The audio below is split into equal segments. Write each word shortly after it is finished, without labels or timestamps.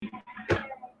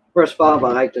First of all,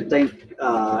 I'd like to thank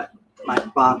my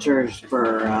sponsors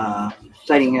for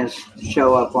setting this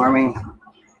show up for me.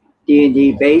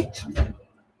 D&D Bait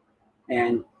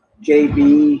and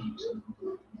JB.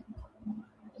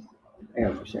 Hang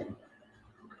on for a second.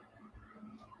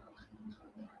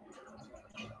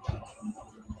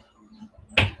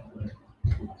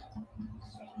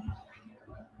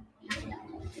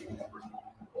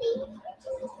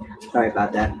 Sorry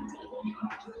about that.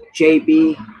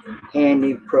 JB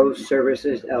Handy Pro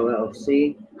Services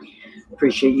LLC.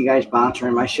 Appreciate you guys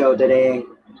sponsoring my show today.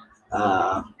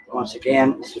 Once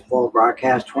again, this is full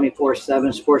broadcast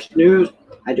 24/7 sports news.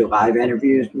 I do live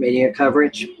interviews, media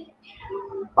coverage,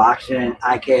 boxing,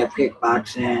 IKF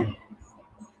kickboxing,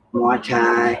 Muay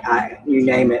Thai, you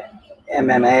name it,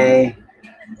 MMA.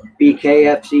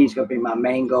 BKFC is going to be my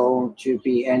main goal, to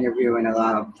be interviewing a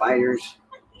lot of fighters.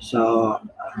 So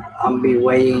I'll be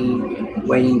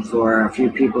waiting for a few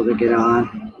people to get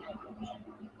on.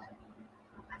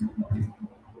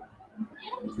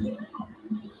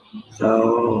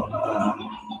 So all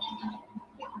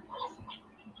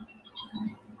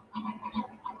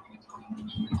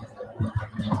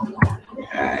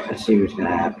right, let's see what's going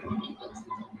to happen.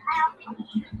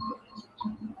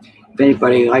 If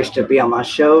anybody likes to be on my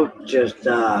show, just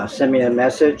send me a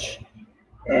message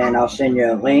and I'll send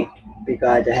you a link. Be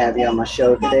glad to have you on my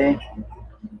show today.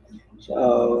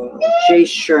 So Chase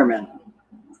Sherman,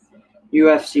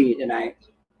 UFC tonight,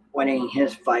 winning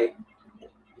his fight,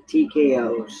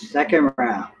 TKO, second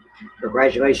round.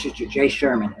 Congratulations to Chase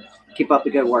Sherman. Keep up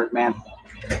the good work, man.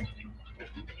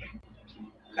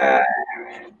 All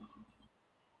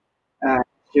right,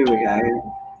 see what we got here.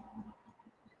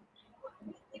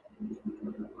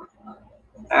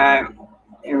 All right,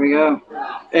 here we go.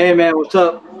 Hey, man, what's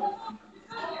up?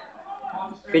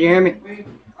 Can you hear me? Can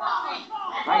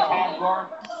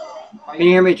you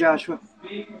hear me, Joshua?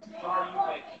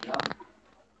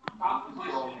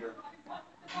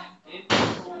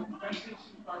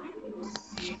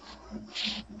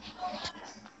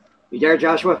 You there,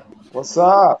 Joshua? What's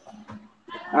up?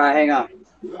 All right, hang on.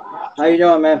 How you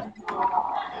doing, man?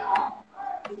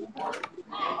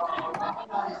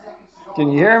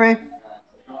 Can you hear me?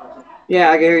 Yeah,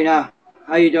 I can hear you now.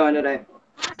 How you doing today?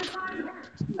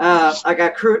 I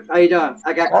got Cruz. How you doing?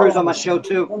 I got Cruz on my show Let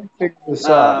too. me figure this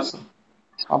out.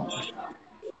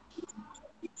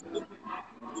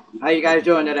 How you guys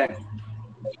doing today?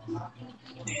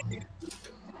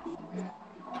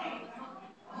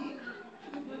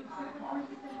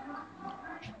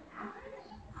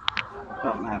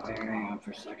 Oh, man, hang on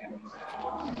for a second.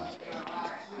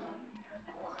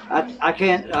 I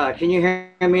can't. Can you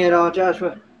hear me at all,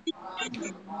 Joshua?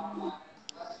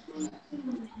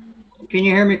 Can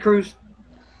you hear me, Cruz?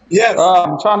 Yes.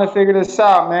 I'm trying to figure this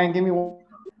out, man. Give me one.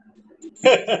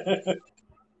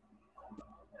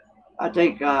 I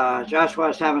think Joshua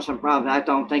is having some problems. I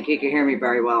don't think he can hear me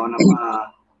very well. And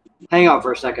hang on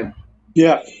for a second.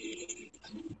 Yeah.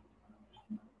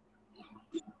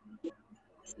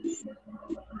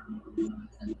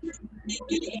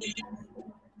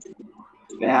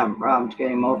 Been having problems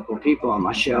getting multiple people on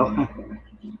my show.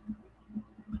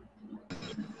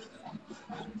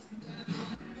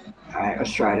 All right,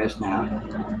 let's try this now.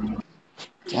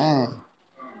 Dang.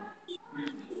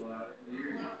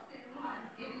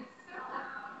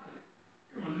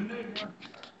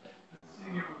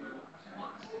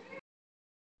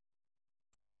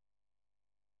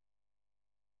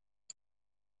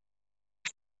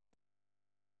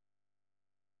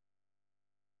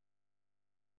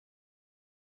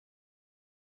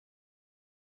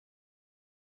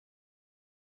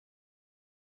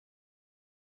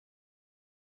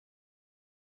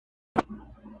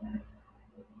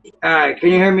 All right, can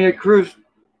you hear me, Cruz?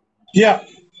 Yeah.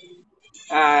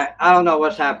 I don't know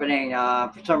what's happening.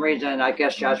 For some reason, I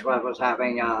guess Joshua was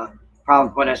having a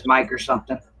problem with his mic or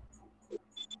something.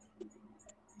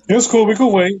 It was cool. We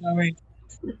could wait. I mean,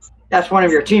 That's one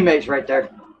of your teammates right there.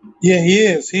 yeah, he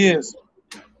is. He is.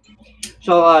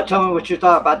 So tell me what you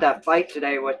thought about that fight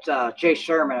today with Chase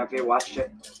Sherman, if you watched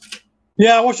it.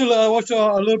 Yeah, I watched a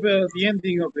little bit of the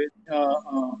ending of it.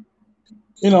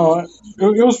 It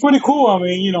was pretty cool. I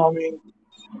mean,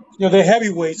 they're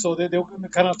heavyweights, so they're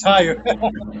kind of tired. A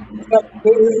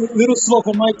little slow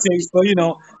for my taste, but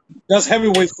that's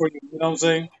heavyweight for you. You know what I'm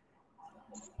saying?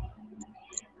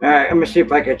 All right, let me see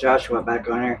if I get Joshua back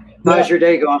on here. Yeah. How's your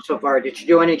day going so far? Did you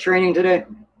do any training today?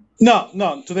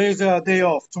 No. Today's a day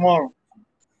off. Tomorrow.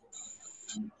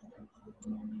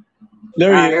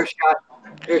 There he is.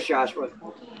 Here's Joshua.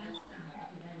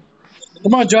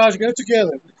 Come on, Josh, get it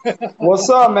together. What's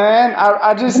up, man?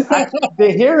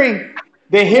 The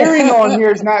The hearing on here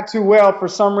is not too well for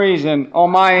some reason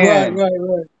on my Right, end. right,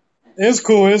 right. It's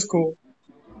cool. It's cool.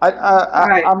 All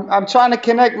right. I'm trying to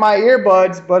connect my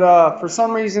earbuds, but for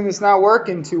some reason it's not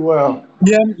working too well.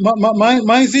 Yeah,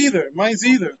 mine's either. Mine's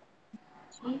either.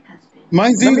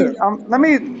 Mine's either. Let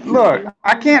me look.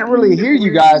 I can't really hear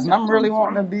you guys, and I'm really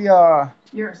wanting to be Do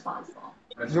you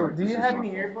have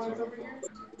any earbuds over here?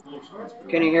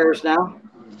 Can you hear us now?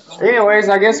 Anyways,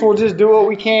 I guess we'll just do what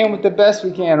we can with the best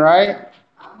we can, right?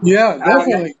 Yeah, Uh,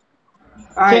 definitely.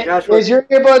 all right, Joshua. Is your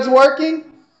earbuds working?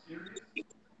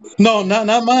 No,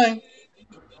 not mine.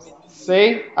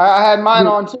 See, I had mine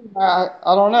on too. I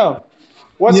don't know.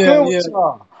 What's Yeah, good yeah. with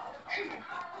y'all?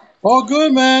 All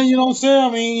good, man. You know what I'm saying?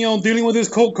 I mean, dealing with this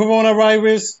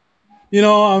coronavirus.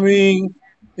 I mean,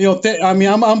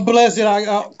 I'm blessed that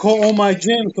I co-own my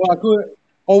gym, so I could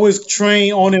always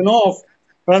train on and off.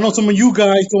 But I know some of you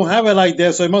guys don't have it like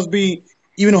that, so it must be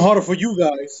even harder for you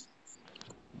guys.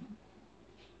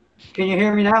 Can you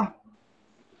hear me now?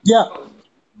 Yeah. All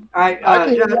right, I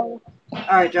can hear Josh. y'all. All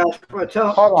right,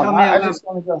 Joshua. Hold on, Tell me a I little. just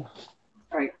want to go.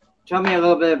 All right, tell me a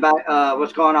little bit about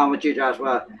what's going on with you,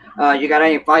 Joshua. You got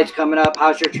any fights coming up?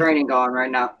 How's your training going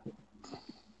right now,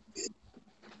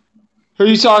 Who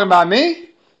you talking about,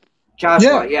 me?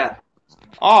 Joshua? Yeah. Yeah.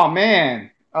 Oh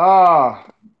man, I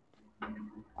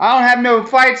don't have no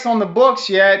fights on the books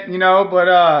yet,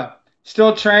 but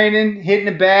still training, hitting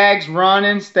the bags,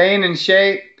 running, staying in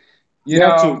shape. You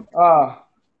Got know, to.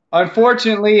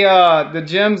 unfortunately, the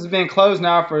gym's been closed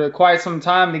now for quite some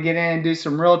time to get in and do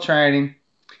some real training,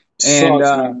 and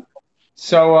Sucks, man.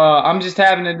 so I'm just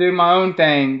having to do my own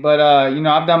thing. But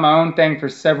I've done my own thing for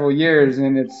several years,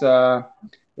 and it's Yeah.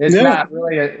 not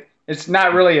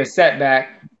really a setback,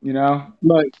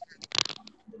 Like,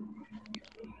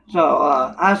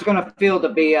 So, how's it gonna feel to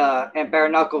be in bare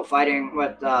knuckle fighting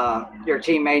with your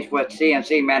teammates with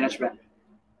CNC management?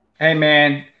 Hey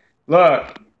man,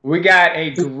 look, we got a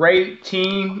great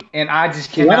team, and lot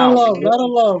of love, lot of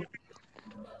love.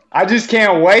 I just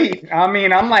can't wait. I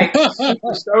mean, I'm like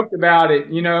super stoked about it.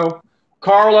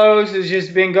 Carlos has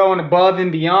just been going above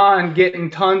and beyond, getting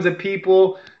tons of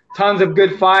people, tons of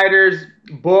good fighters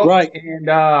booked, Right. and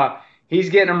he's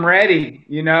getting them ready.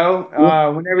 Yeah.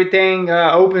 When everything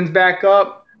opens back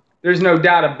up, there's no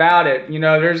doubt about it.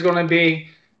 There's going to be,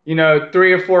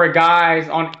 3 or 4 guys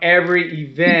on every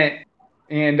event,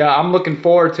 and I'm looking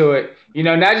forward to it.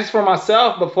 Not just for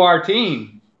myself, but for our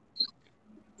team.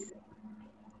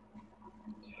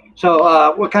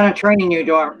 So, what kind of training you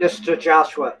doing? This is to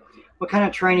Joshua. What kind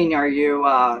of training are you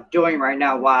doing right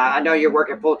now? Why I know you're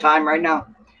working full time right now.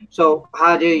 So,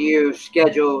 how do you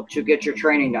schedule to get your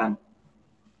training done?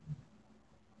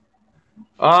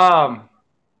 Um,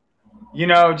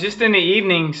 just in the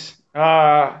evenings,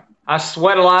 I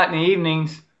sweat a lot in the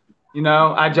evenings.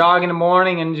 I jog in the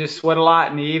morning and just sweat a lot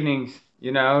in the evenings.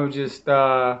 Just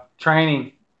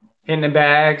training, hitting the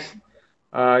bags.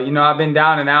 I've been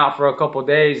down and out for a couple of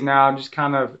days now. I'm just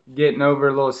kind of getting over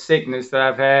a little sickness that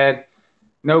I've had.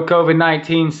 No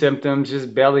COVID-19 symptoms,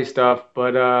 just belly stuff.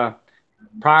 But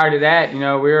prior to that, we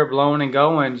were blowing and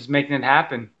going, just making it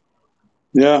happen.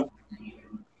 Yeah.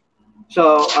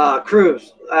 So,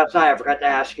 Cruz, last night I forgot to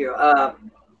ask you.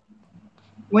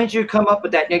 When did you come up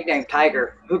with that nickname,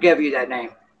 Tiger? Who gave you that name?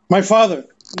 My father,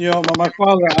 my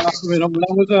father.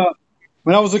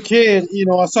 When I was a kid,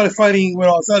 I started fighting.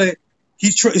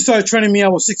 He started training me. I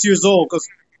was 6 years old because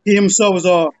he himself was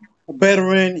a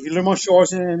veteran. He learned martial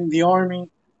arts in the army.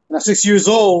 And at 6 years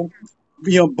old,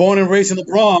 born and raised in the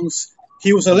Bronx,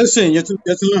 he was like, "Listen, you have to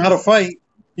learn how to fight.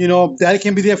 Daddy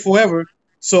can't be there forever."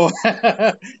 So,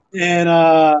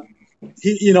 and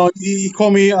he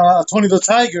called me Tony the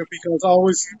Tiger because I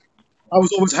was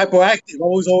always hyperactive,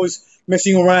 always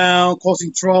messing around,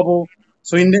 causing trouble.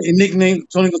 So he nicknamed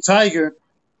Tony the Tiger.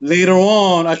 Later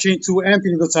on, I changed to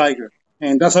Anthony the Tiger,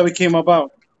 and that's how it came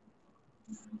about.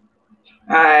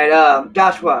 All right,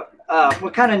 Joshua.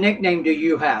 What kind of nickname do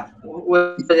you have?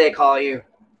 What do they call you?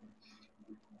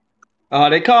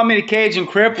 They call me the Cajun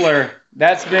Crippler.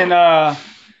 That's been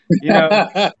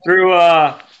through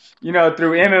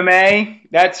through MMA.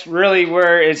 That's really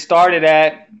where it started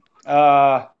at.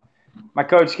 My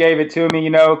coach gave it to me,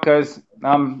 because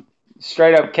I'm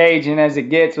straight up Cajun as it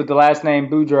gets with the last name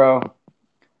Boudreaux.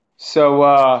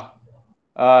 So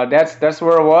that's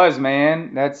where it was,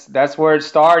 man. That's where it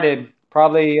started.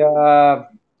 Probably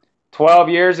 12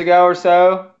 years ago or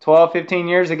so, 12, 15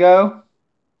 years ago.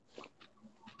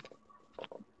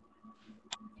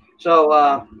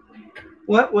 So,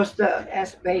 what was the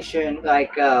aspiration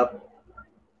like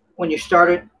when you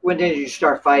started? When did you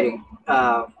start fighting?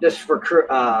 This is for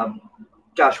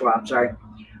Joshua. I'm sorry.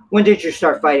 When did you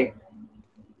start fighting?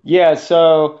 Yeah,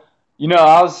 so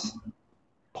I was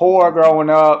poor growing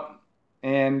up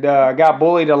and got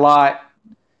bullied a lot.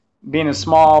 Being a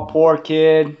small, poor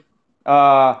kid,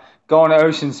 uh, going to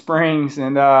Ocean Springs,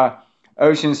 and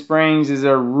Ocean Springs is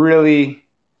a really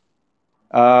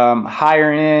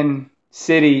higher end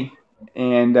city,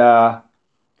 and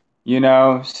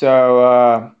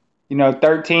so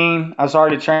 13, I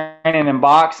started training in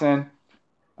boxing.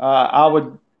 I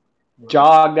would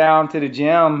jog down to the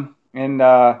gym, and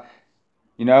my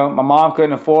mom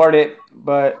couldn't afford it,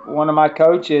 but one of my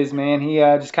coaches, man, he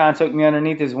just kind of took me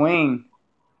underneath his wing.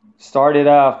 Started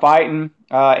fighting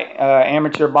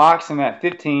amateur boxing at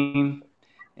 15,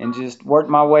 and just worked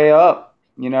my way up.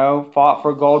 Fought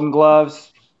for Golden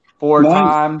Gloves four Nice,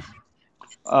 times,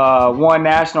 won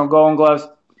national Golden Gloves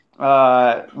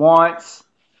once,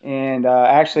 and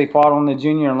actually fought on the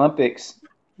Junior Olympics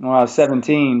when I was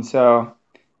 17. So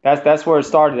that's where it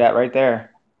started at right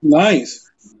there. nice.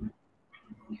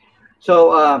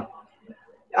 So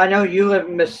I know you live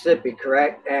in Mississippi,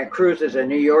 correct? And Cruz is in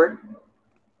New York.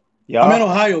 I'm in Yeah.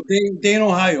 Ohio. They in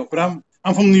Ohio, but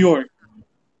I'm from New York.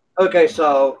 Okay,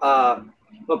 so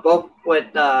but both with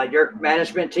your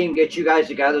management team get you guys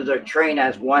together to train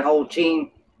as one whole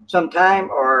team sometime,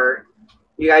 or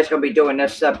you guys gonna be doing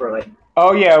this separately?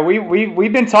 Oh yeah,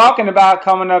 we've been talking about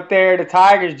coming up there to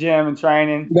Tigers Gym and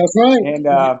training, That's right. and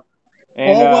All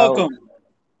welcome.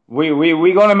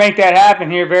 we gonna make that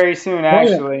happen here very soon, Oh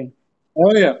yeah. actually.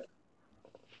 Oh yeah.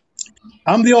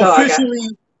 I'm the So I got officially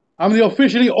I'm the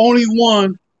officially only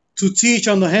one to teach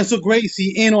on the Hensel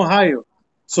Gracie in Ohio.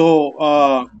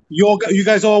 So you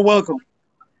guys are all welcome.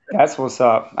 That's what's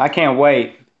up. I can't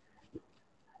wait.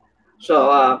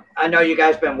 so I know you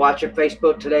guys been watching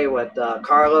Facebook today with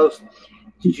Carlos.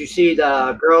 Did you see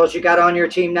the girls you got on your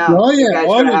team now? Oh You yeah. guys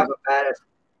Oh gonna yeah. have a bad.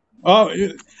 Oh,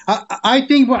 I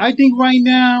think right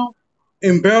now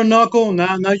in bare knuckle,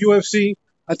 not UFC.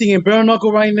 I think in bare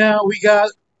knuckle right now we got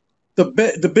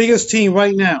the biggest team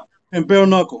right now in bare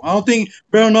knuckle. I don't think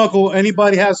bare knuckle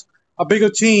anybody has a bigger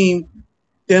team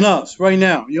than us right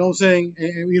now. You know what I'm saying?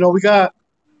 We got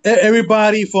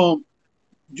everybody from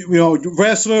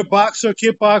wrestler, boxer,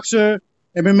 kickboxer,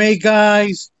 MMA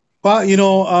guys, but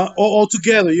all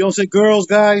together. You know what I'm saying? Girls,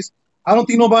 guys. I don't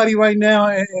think nobody right now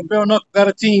in bare knuckle got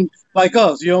a team like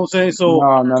us. You know what I'm saying? So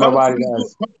No, no, Carlos nobody really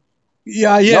does.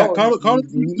 yeah, yeah. No, Carlos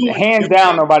really doing it. You hands know what I'm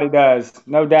down, saying? nobody does.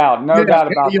 No doubt, no Yeah, doubt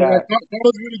about yeah. that.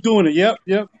 Carlos really doing it. Yep,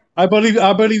 yep. I believe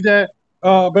that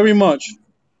very much.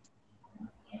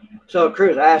 So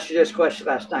Cruz, I asked you this question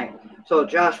last night. So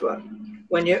Joshua,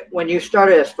 when you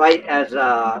started this fight as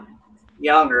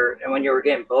younger and when you were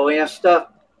getting bullied and stuff,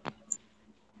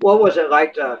 what was it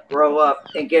like to grow up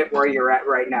and get where you're at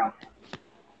right now?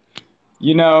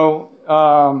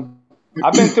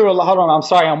 I've been through a lot. Hold on, I'm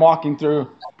sorry, I'm walking through.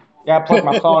 Yeah, I plug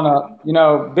my phone up.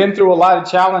 Been through a lot of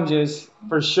challenges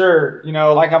for sure.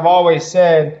 Like I've always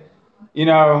said,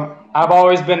 I've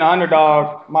always been an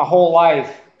underdog my whole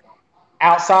life,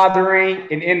 outside the ring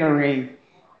and in the ring.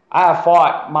 I have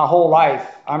fought my whole life.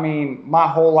 I mean, my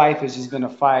whole life has just been a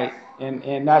fight,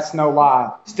 and that's no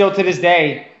lie. Still to this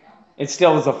day, it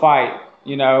still is a fight.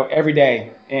 Every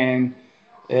day, and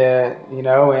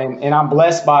and I'm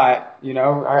blessed by it.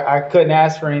 I couldn't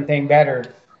ask for anything better.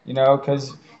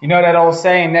 Because that old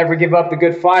saying, "Never give up the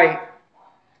good fight,"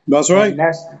 That's right. and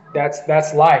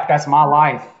that's life. That's my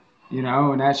life.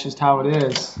 And that's just how it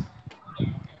is.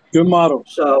 Good motto.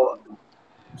 So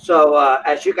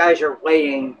as you guys are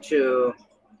waiting to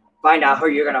find out who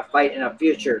you're gonna fight in the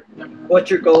future, what's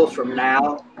your goals from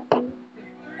now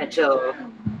until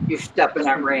you step in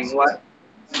that ring?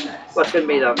 What's gonna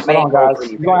be the Hold main on, goal for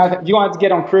guys. you You're gonna guys? have to, you're gonna have to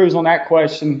get on cruise on that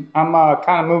question. I'm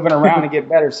kind of moving around to get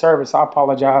better service. I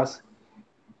apologize.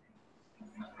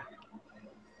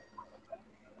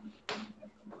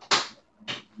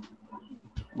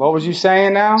 What was you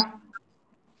saying now?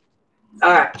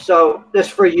 All right, so this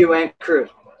for you and Cruz.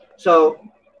 So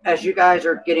as you guys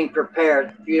are getting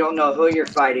prepared, you don't know who you're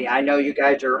fighting. I know you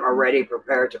guys are already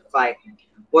prepared to fight.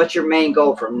 What's your main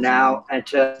goal from now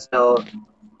until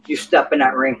you step in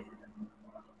that ring?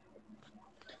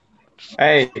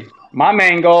 Hey, my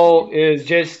main goal is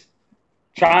just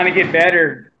trying to get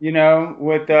better,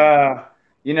 with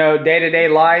day to day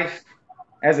life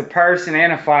as a person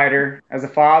and a fighter, as a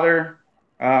father,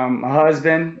 a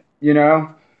husband.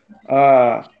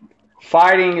 Uh,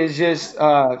 Fighting is just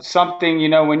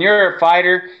something. When you're a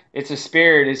fighter, it's a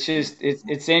spirit.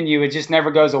 It's in you. It just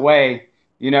never goes away.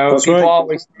 That's right.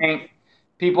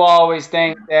 People always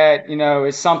think that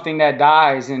it's something that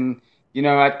dies. And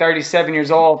at 37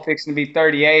 years old, fixing to be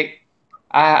 38,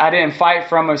 I didn't fight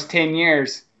for almost 10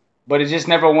 years, but it just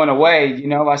never went away. You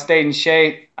know, I stayed in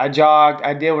shape. I jogged.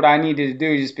 I did what I needed to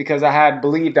do just because I had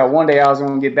believed that one day I was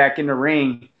going to get back in the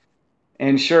ring.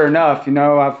 And sure enough, you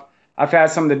know, I've had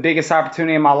some of the biggest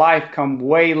opportunity in my life come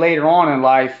way later on in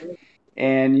life.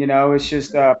 And, you know, it's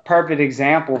just a perfect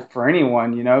example for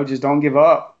anyone, you know, just don't give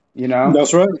up, you know.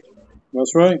 That's right.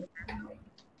 That's right.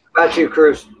 How about you,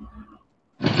 Cruz?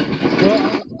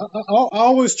 Well, I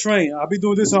always train. I've been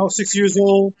doing this. I was 6 years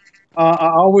old. I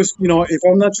always, if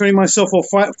I'm not training myself for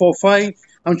a fight,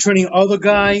 I'm training other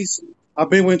guys. I've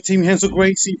been with Team Hansel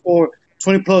Gracie for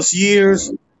 20 plus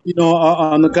years.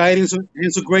 On the guidance of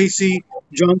Hansel Gracie,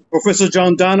 Professor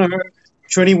John Danaher,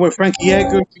 training with Frankie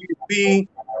Edgar, GSP,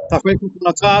 Tafeko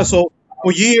Natal. So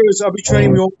for years, I've been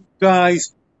training with all these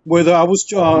guys, whether I was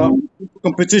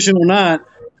competition or not.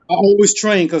 I always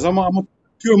train because I'm a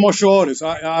pure martial artist.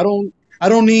 I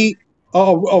don't need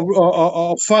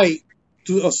a fight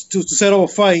to set up a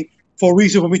fight for a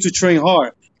reason for me to train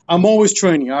hard. I'm always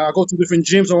training. I go to different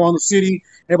gyms around the city.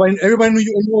 Everybody in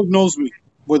New York knows me.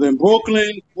 Whether in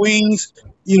Brooklyn, Queens,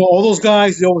 all those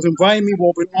guys, they always invite me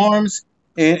with open arms.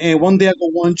 And one day I go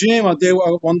one gym, one day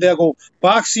I go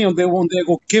boxing, one day I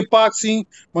go kickboxing,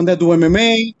 one day I do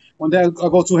MMA, one day I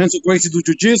go to Hansel Gracie do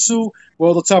jiu-jitsu with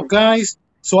all the top guys.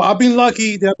 So I've been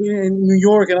lucky that I've been in New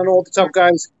York, and I know all the top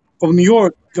guys from New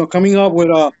York, coming up with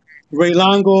Ray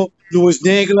Longo, Luis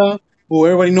Negla, who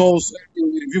everybody knows.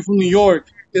 If you're from New York,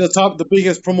 they're the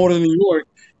biggest promoter in New York.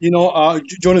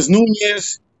 Jonas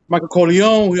Nunez, Michael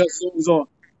Corleone, who has a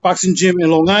boxing gym in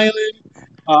Long Island.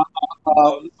 Uh,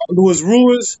 Luis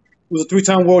Ruiz, who's a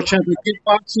three-time world champion in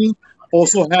kickboxing,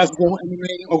 also has his own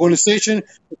MMA organization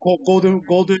called Golden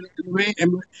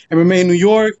MMA in New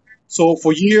York. So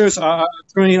for years, I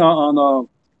trained on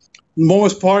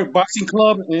Morris Park Boxing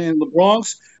Club in the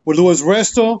Bronx with Luis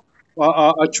Resto.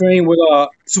 I trained with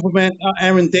Superman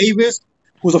Aaron Davis,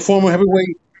 who's a former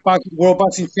heavyweight world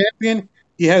boxing champion.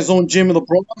 He has his own gym in the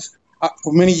Bronx.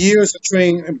 For many years, I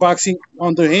trained in boxing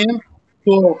under him.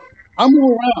 So I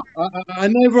move around. I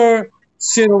never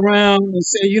sit around and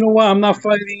say, you know what, I'm not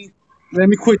fighting. Let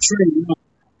me quit training.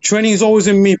 Training is always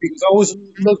in me because I always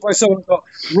look for myself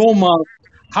as a role model.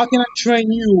 How can I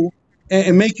train you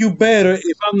and make you better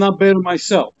if I'm not better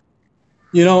myself?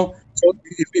 So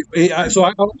I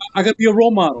got to be a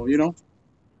role model.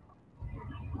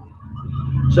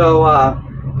 So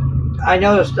I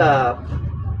noticed,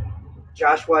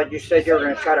 Joshua, you said you were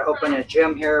going to try to open a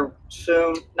gym here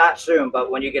soon. Not soon, but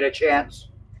when you get a chance.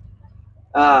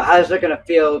 How's it going to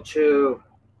feel to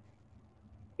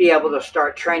be able to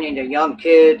start training the young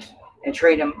kids and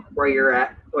train them where you're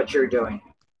at, what you're doing?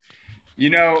 You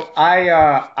know,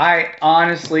 I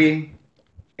honestly,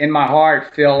 in my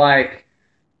heart, feel like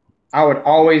I would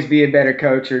always be a better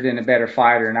coacher than a better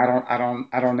fighter, and I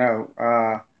don't know.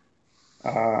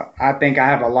 I think I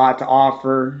have a lot to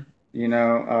offer. You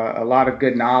know, a lot of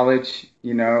good knowledge.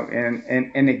 You know,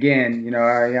 and again, you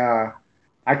know,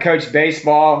 I coached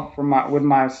baseball with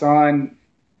my son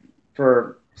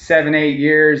for 7 8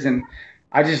 years, and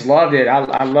I just loved it.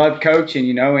 I loved coaching.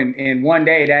 You know, and one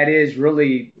day that is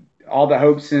really all the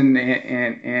hopes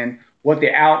and what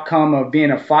the outcome of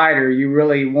being a fighter. You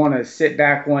really want to sit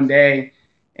back one day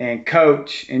and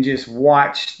coach and just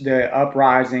watch the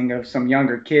uprising of some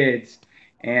younger kids.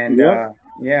 And Yep.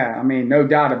 yeah, I mean, no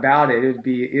doubt about it. It'd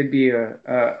be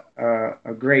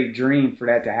a great dream for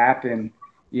that to happen,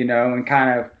 you know, and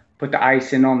kind of put the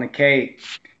icing on the cake.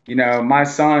 You know, my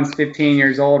son's 15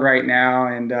 years old right now,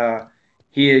 and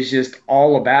he is just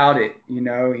all about it. You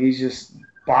know, he's just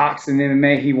boxing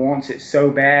MMA. He wants it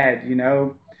so bad, you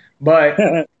know, but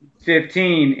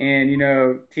 15, and you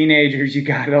know, teenagers, you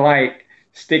gotta like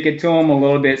stick it to them a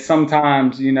little bit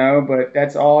sometimes, you know, but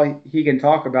that's all he can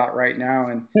talk about right now.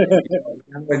 And you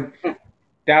know,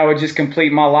 that would just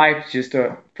complete my life, just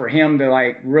for him to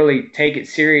like really take it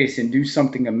serious and do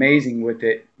something amazing with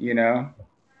it, you know.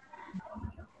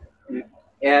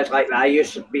 Yeah, it's like I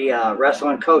used to be a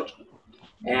wrestling coach,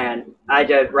 and I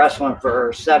did wrestling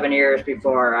for 7 years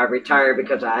before I retired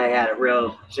because I had a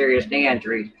real serious knee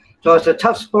injury. So it's a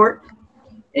tough sport,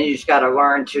 and you just got to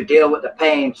learn to deal with the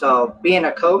pain. So being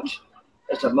a coach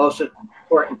is the most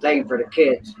important thing for the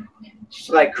kids. Just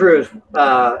like Cruz,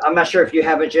 I'm not sure if you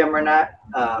have a gym or not.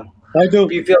 I do.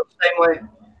 Do you feel the same way?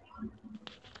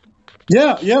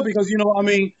 Yeah, yeah, because I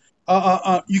mean,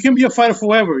 you can be a fighter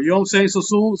forever. You know what I'm saying? So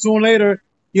soon or later,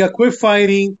 you got to quit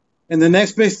fighting, and the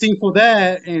next best thing for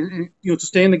that, and to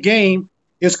stay in the game,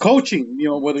 is coaching.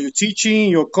 Whether you're teaching,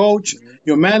 your coach,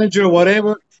 your manager,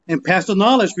 whatever, and pass the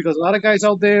knowledge. Because a lot of guys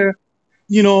out there,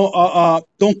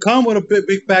 don't come with a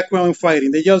big background in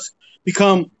fighting. They just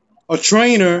become a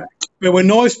trainer, but with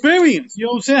no experience. You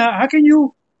know what I'm saying? How can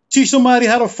you teach somebody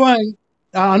how to fight?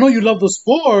 I know you love the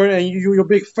sport and you're a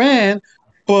big fan,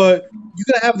 but you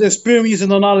gotta have the experience and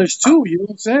the knowledge too. You know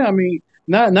what I'm saying? I mean,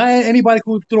 not anybody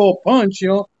could throw a punch. You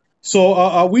know,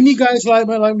 so we need guys like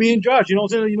me and Josh. You know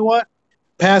what I'm saying? You know what?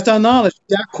 Pass down knowledge.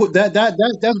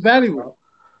 That's valuable.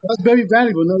 That's very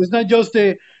valuable. No, it's not just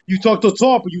that you talk the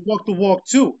talk, but you walk the walk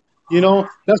too. You know,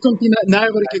 that's something that not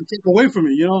everybody can take away from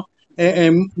you. You know,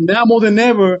 and now more than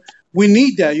ever, we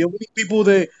need that. You know, we need people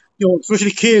that especially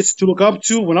kids, to look up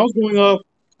to. When I was growing up,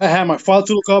 I had my father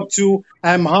to look up to. I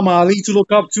had Muhammad Ali to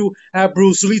look up to. I had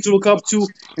Bruce Lee to look up to.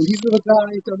 And these are the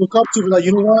guys that I look up to. Like,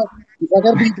 you know what? If I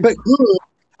gotta be good,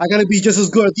 I gotta be just as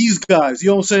good as these guys. You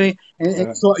know what I'm saying?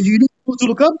 And so you need people to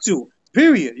look up to.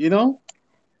 Period. You know.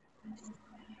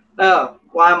 While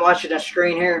I'm watching the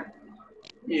screen here,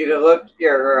 you can look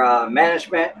your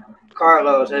management.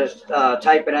 Carlos is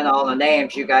typing in all the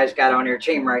names you guys got on your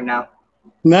team right now.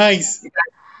 Nice.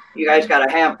 You guys got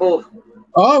a handful.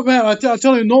 Oh man, I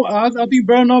tell you, no, I think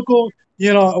bare knuckle.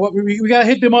 You know, we gotta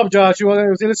hit them up, Josh. You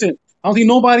know, say, listen, I don't think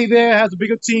nobody there has a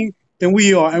bigger team than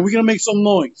we are, and we're gonna make some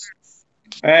noise.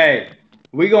 Hey,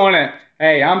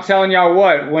 hey, I'm telling y'all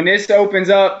what, when this opens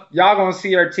up, y'all gonna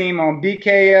see our team on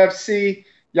BKFC.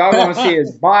 Y'all gonna see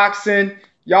us boxing.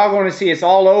 Y'all gonna see us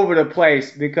all over the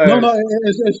place No,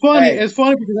 because, it's funny. hey, It's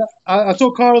funny because I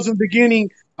told Carlos in the beginning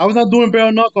I was not doing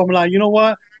bare knuckle. I'm like, you know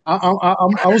what? I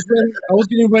was ready. I was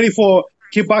getting ready for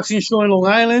kickboxing show in Long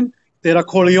Island. That a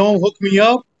Corleone hooked me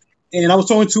up, and I was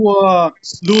talking to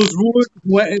Louis Ruiz,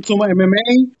 who went into my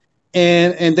MMA,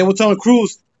 and they were telling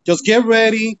Cruz, just get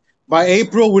ready. By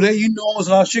April, we'll let you know. There's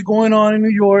a lot of shit going on in New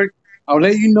York. I'll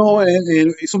let you know, and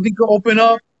if something could open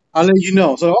up, I'll let you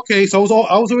know. So okay, so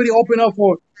I was already open up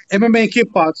for MMA and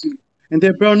kickboxing. And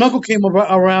then Bare Knuckle came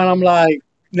around. I'm like,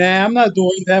 nah, I'm not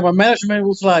doing that. My management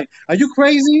was like, are you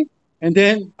crazy? And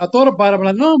then I thought about it. I'm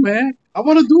like, no, man, I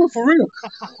want to do it for real.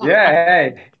 yeah,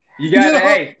 hey, you You gotta, know,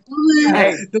 hey, I mean,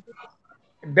 hey,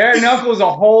 bare knuckles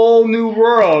a whole new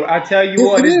world. I tell you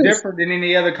what, it it's is. different than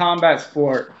any other combat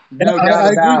sport. And No doubt I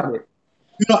agree. about it.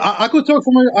 I could talk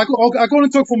for I could only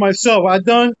talk for myself. I've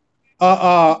done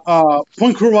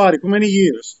point karate for many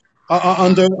years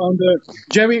under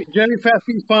Jerry Fat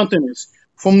Feet Fontanes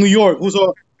from New York, who's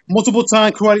a multiple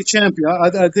time karate champion.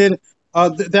 I did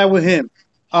that with him.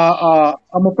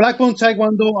 I'm a black belt in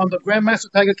taekwondo. I'm the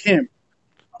grandmaster Tiger Kim.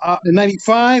 In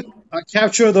 '95, I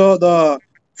captured the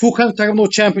Fukan Taekwondo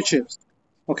Championships.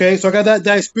 Okay, so I got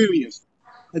that experience.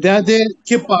 And then I did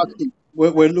kickboxing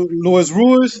with Luis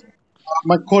Ruiz,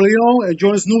 Mike Corleone, and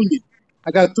Jonas Nunez.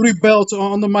 I got 3 belts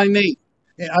under my name.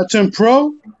 And I turned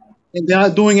pro, and then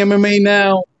I'm doing MMA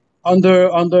now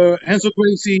under Hansel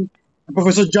Gracie and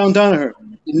Professor John Danaher.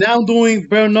 And now I'm doing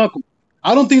bare knuckle.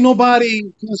 I don't think nobody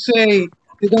can say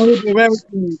they done a little bit of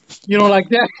everything, like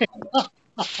that.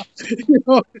 you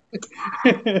know?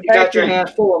 You Hey, got your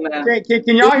hands full, man.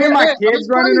 can y'all hear my I kids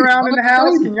like running fighting. I around in the like house?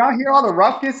 fighting. Can y'all hear all the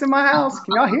ruckus in my house?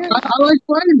 Can y'all hear it? I like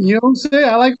fighting. You know what I'm saying?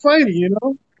 I like fighting.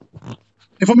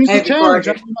 And for me, it's a Hey, before I challenge.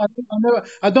 get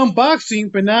I've done boxing,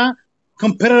 but not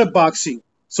competitive boxing.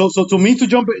 So to me, to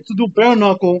do bare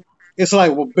knuckle, it's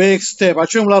like a big step. I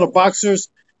trained with a lot of boxers.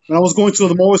 When I was going to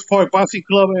the Morris Park Boxing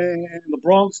Club in the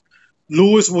Bronx,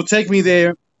 Lewis would take me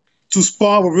there to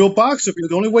spar with real boxers. Because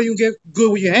the only way you get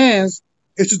good with your hands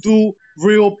is to do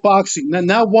real boxing,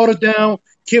 not watered down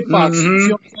kickboxing. You see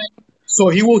Mm-hmm. what I'm saying? So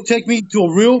he will take me to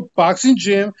a real boxing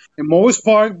gym in Morris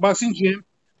Park Boxing Gym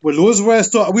with Louis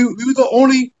Resto. We were the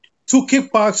only 2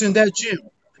 kickboxers in that gym.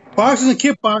 Boxers and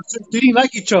kickboxers didn't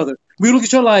like each other. We look at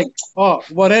each other like, oh,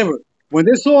 whatever. When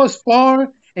they saw us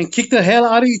spar and kick the hell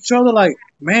out of each other, like,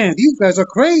 man, these guys are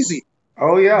crazy.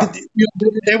 Oh yeah.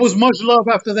 There was much love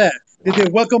after that. They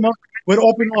welcome us with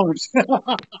open arms.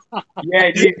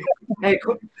 Yeah, hey,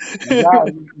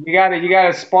 you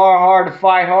gotta spar hard to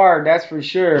fight hard. That's for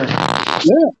sure.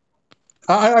 Yeah.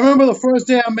 I remember the first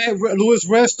day I met Luis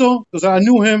Resto because I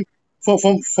knew him from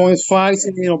his fights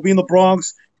and being the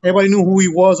Bronx. Everybody knew who he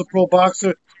was, a pro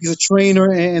boxer. He's a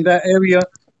trainer in that area.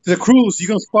 The Cruz, you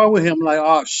gonna spar with him? Like,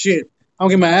 oh shit, I'm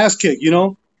gonna get my ass kicked.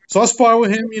 So I spar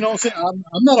with him. What I'm saying,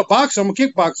 I'm not a boxer. I'm a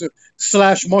kickboxer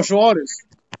 / martial artist.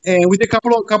 And we did a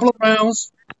couple of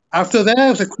rounds. After that, I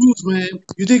was like, Cruz, man,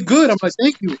 you did good. I'm like,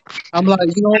 thank you. I'm like,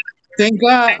 thank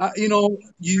God, you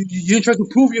didn't try to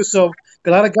prove yourself. A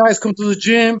lot of guys come to the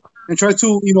gym and try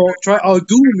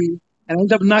outdo me, and I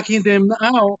end up knocking them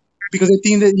out because they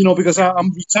think that because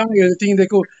I'm retired, they think they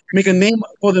could make a name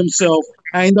for themselves.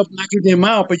 I end up knocking them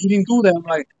out, but you didn't do that. I'm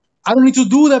like, I don't need to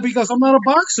do that because I'm not a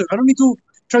boxer. I don't need to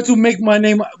try to make my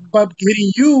name by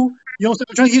hitting you. You know what I'm saying?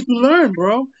 I'm trying to get to learn,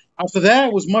 bro. After that,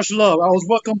 it was much love. I was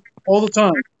welcome all the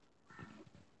time.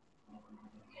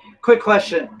 Quick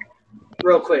question,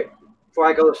 real quick, before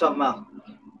I go to something else.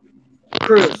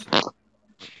 Cruz,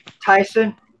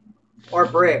 Tyson, or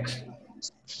Briggs?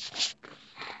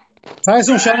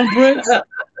 Tyson, Shannon Briggs,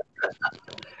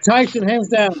 Tyson, hands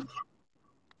down.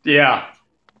 Yeah.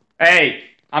 Hey,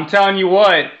 I'm telling you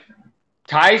what,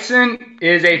 Tyson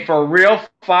is a for real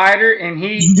fighter, and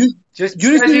he You, just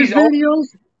you didn't because see his he's old.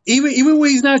 videos? Even when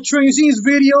he's not training, you see his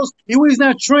videos. Even when he's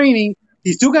not training,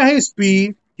 he still got his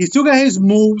speed. He still got his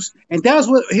moves, and that's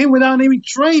what him without even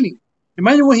training.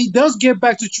 Imagine when he does get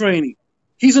back to training,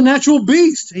 he's a natural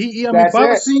beast. I mean, That's it.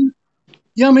 boxing.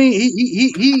 Yeah, I mean,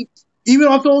 he even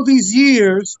after all these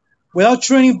years without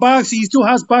training boxing, he still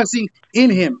has boxing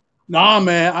in him. Nah,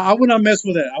 man, I would not mess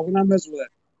with that. I would not mess with that.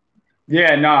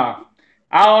 Yeah, nah.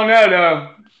 I don't know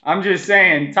though. I'm just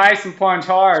saying Tyson punch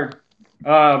hard,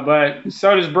 but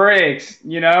so does Briggs.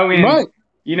 Right?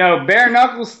 Bare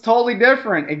knuckles totally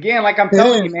different. Again, like I'm It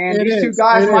telling you, is. man, It these two is.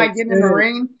 guys It might is. get in It the is.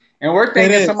 ring, and we're It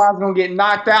thinking is. somebody's gonna get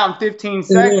knocked out in 15 It is.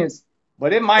 seconds,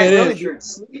 but it might It really is. be True. a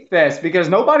sleep fest because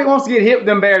nobody wants to get hit with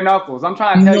them bare knuckles. I'm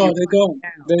trying to tell No, you they right don't.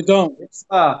 now. They don't. It's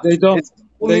They don't. it's a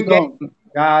whole They new don't. game,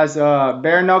 guys.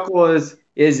 Bare knuckle is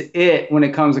it when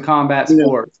it comes to combat Yeah.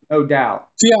 sports, no doubt.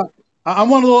 See, I'm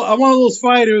one of those. I'm one of those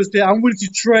fighters that I'm willing to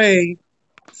trade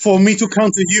for me to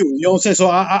counter you. You know what I'm saying? So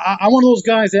I'm one of those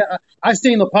guys that I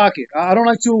stay in the pocket. I don't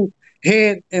like to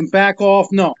hit and back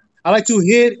off. No, I like to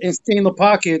hit and stay in the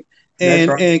pocket. That's And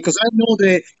right. because I know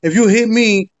that if you hit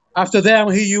me, after that I'm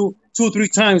gonna hit you 2 or 3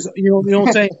 times. You know what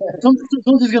I'm saying?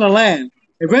 Something's gonna land.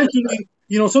 Eventually,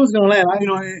 something's gonna land.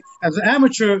 As an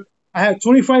amateur, I have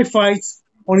 25 fights,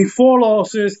 only 4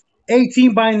 losses,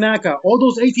 18 by knockout. All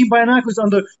those 18 by knockouts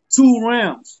under 2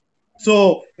 rounds.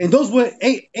 So, and those were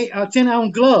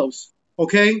 10-ounce gloves.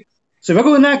 Okay, so if I'm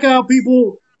gonna knock out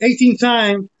people 18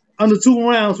 times under 2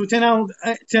 rounds with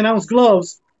 10-ounce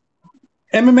gloves,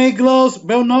 MMA gloves,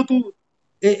 belt knuckle,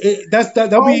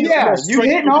 that'll Oh be yeah, you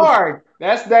straight. hitting hard.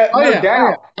 That's that, Oh no yeah, oh yeah,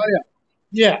 doubt. oh yeah,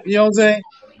 yeah. You know what I'm saying?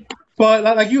 But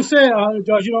like you said,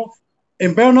 Josh,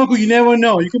 in bare knuckle, you never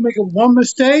know. You can make one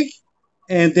mistake,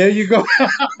 and there you go.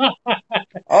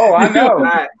 Oh, I you know, All know.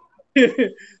 right. you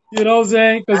know what I'm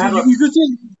saying? I Because have a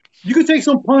you could take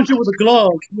some punches with a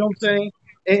glove. You know what I'm saying?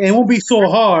 And it won't be so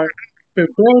hard. But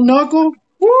bare knuckle,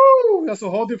 woo, that's a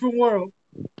whole different world.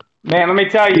 Man, let me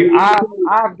tell you,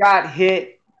 I've got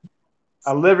hit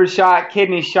a liver shot,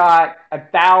 kidney shot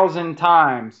 1,000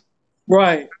 times.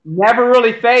 Right, Never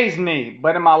really phased me,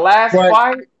 but in my last right.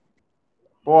 fight,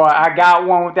 boy, I got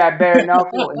one with that bare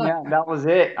knuckle, and that was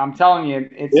it. I'm telling you, Yeah,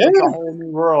 it's a whole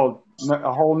new world,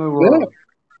 a whole new yeah, world.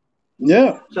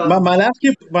 yeah. so My last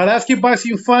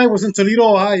kickboxing fight was in Toledo,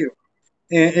 Ohio.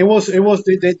 And it was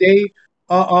they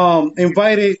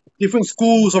invited different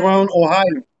schools around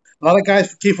Ohio. A lot of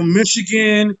guys came from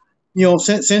Michigan,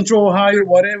 Central Ohio,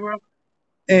 whatever.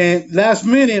 And last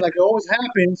minute, like it always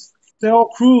happens, they all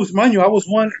cruise. Mind you, I was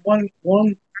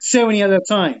 170 at that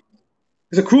time.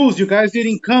 It's a cruise. You guys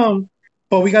didn't come,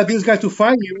 but we got this guy to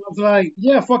fight you. I was like,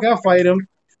 yeah, fuck, I'll fight him.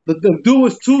 The dude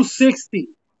was 260.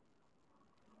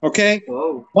 Okay,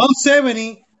 whoa.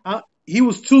 170. He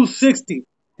was 260,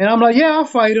 and I'm like, yeah, I'll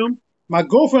fight him. My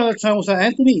girlfriend at the time was like,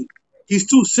 Anthony, he's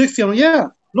 260. I'm like, yeah,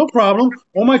 no problem.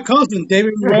 Or my cousin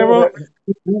David Rivera,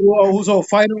 who's a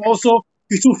fighter also,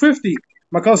 he's 250.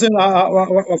 My cousin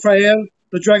Rafael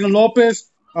the Dragon Lopez,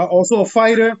 also a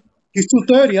fighter, he's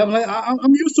 230. I'm like,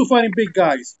 I'm used to fighting big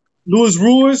guys. Luis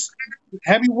Ruiz,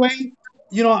 heavyweight.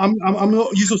 I'm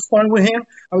used to sparring with him.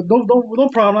 No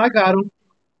problem. I got him.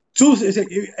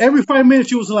 Every 5 minutes,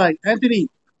 she was like, Anthony,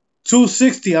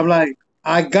 260. I'm like,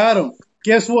 I got him.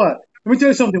 Guess what? Let me tell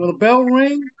you something. When the bell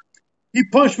rang, he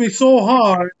punched me so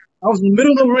hard. I was in the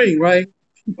middle of the ring, right?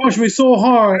 He punched me so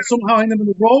hard. Somehow I ended up in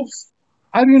the ropes.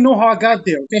 I didn't even know how I got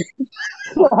there. Okay.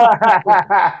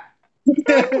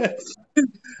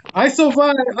 I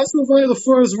survived. I survived the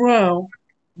first round.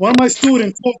 One of my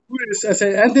students told Chris, I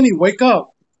said, Anthony, wake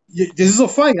up. This is a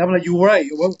fight. I'm like, you're right.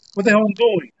 What the hell am I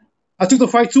doing? I took the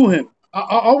fight to him. I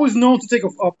always known to take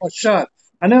a shot.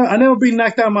 I never been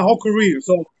knocked out my whole career,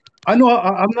 so I know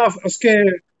I'm not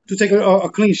scared to take a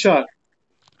clean shot.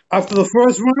 After the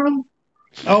first round,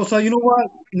 I was like, you know what?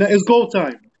 It's go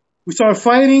time. We started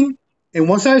fighting, and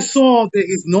once I saw that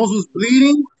his nose was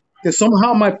bleeding, that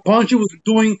somehow my punch was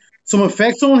doing some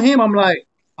effects on him, I'm like,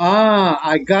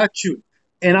 I got you.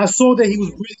 And I saw that he was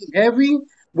breathing heavy,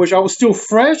 which I was still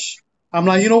fresh. I'm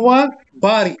like, you know what?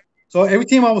 Body. So every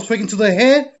time I was faking to the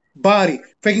head, body.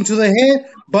 Faking to the head,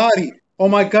 body. Oh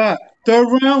my God. Third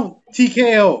round,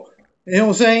 TKO. You know what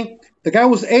I'm saying? The guy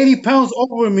was 80 pounds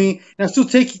over me, and I still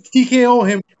take TKO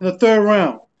him in the third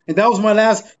round. And that was my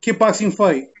last kickboxing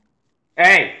fight.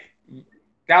 Hey,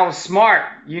 that was smart.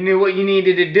 You knew what you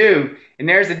needed to do, and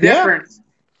there's a Yeah, difference.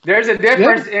 There's a yeah,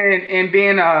 difference in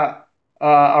being a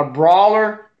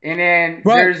brawler, and then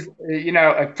right. there's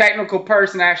a technical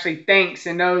person actually thinks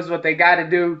and knows what they got to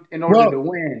do in order Well, to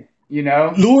win. You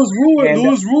know, Lewis Ruiz, and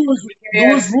Lewis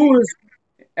BKFC, Ruiz.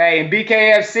 hey, in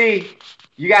BKFC,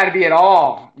 you got to be at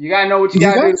all. You got to know what you You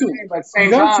got to got do to to, win, but at the you same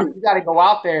got time, to. you got to go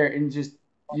out there and just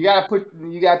you got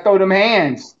to throw them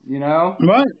hands. You know.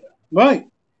 Right, right,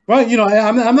 right.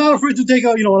 I'm not afraid to take a,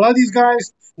 a lot of these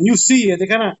guys, and you see it, they're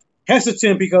kind of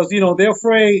hesitant because, they're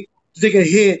afraid to take a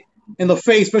hit in the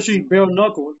face, especially bare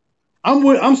knuckle. I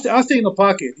stay in the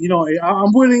pocket.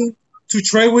 I'm willing to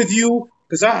trade with you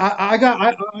because I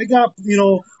got,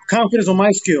 confidence on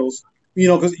my skills.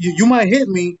 Because you might hit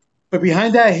me, but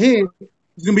behind that hit,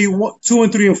 it's gonna be one, two,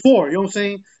 and three, and four. You know what I'm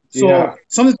saying? So Yeah.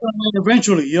 something's gonna win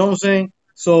eventually. You know what I'm saying?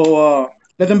 So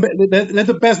let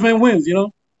the best man wins. Hey,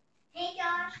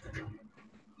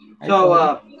 So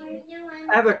Cody.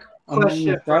 I have a I'm on question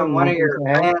the show. from You one want of to your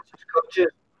say hey? fans,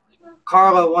 coaches.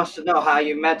 Carlo wants to know how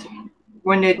you met.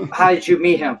 How did you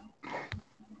meet him?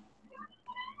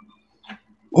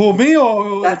 Who, me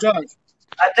or That Josh?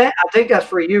 I think that's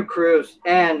for you, Cruz,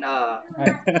 and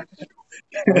Hey.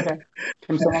 Okay.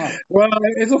 Come sit on. Well,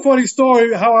 it's a funny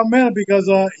story how I met him because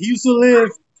he used to live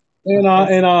in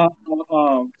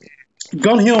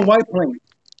Gun Hill and White Plains.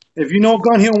 If you know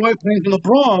Gun Hill and White Plains in the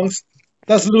Bronx,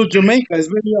 that's little Jamaica. It's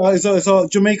really it's a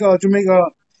Jamaica.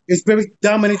 It's very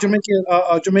dominant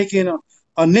Jamaican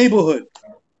neighborhood.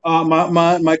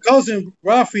 My cousin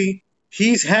Rafi,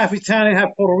 he's half Italian,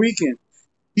 half Puerto Rican.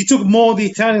 He took more on the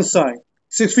Italian side.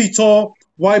 6 feet tall,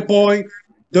 white boy,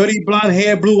 dirty blonde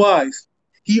hair, blue eyes.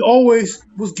 He always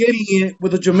was getting in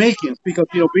with the Jamaicans because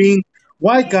being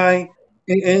white guy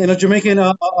in a Jamaican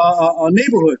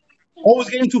neighborhood, always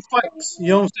getting into fights. You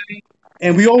know what I'm saying?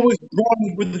 And we always brought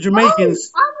him with the Oh,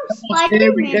 Jamaicans I'm almost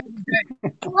every Spider-Man.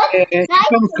 day. What? And he Nice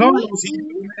comes to meet Carlos, he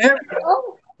you. every day,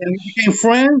 Oh, and we became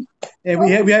friends. And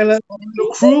we had a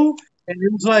little crew, and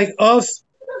it was like us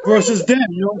versus them.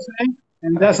 You know what I'm saying?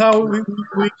 And that's how we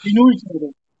knew each other.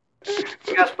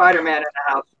 we got Spider-Man in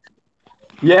the house.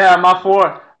 Yeah, my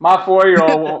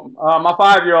 4-year-old, my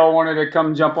 5-year-old wanted to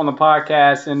come jump on the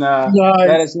podcast and let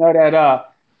Nice. us know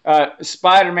that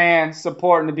Spider-Man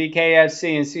supporting the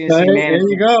BKFC and CNC There you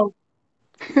management. go.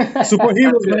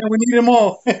 Superheroes, That's man. good. We need them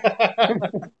all.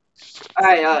 All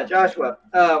right, Joshua.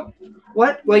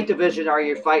 What weight division are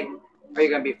you fighting? Are you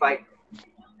going to be fighting?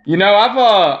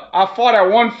 I fought at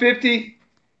 150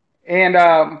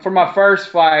 and for my first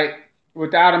fight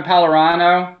with Adam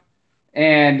Palorano,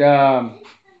 and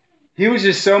he was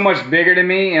just so much bigger than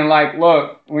me. And like,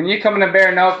 look, when you come in a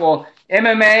bare knuckle,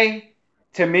 MMA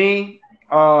to me,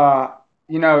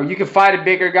 you can fight a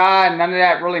bigger guy, and none of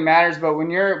that really matters. But when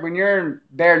you're in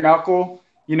bare knuckle,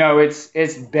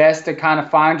 it's best to kind of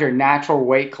find your natural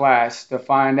weight class to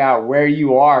find out where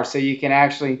you are, so you can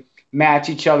actually match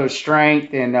each other's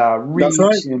strength and That's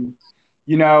right. reach, and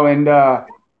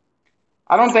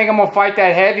I don't think I'm gonna fight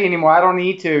that heavy anymore. I don't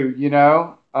need to,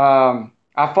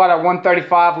 I fought at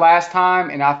 135 last time,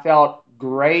 and I felt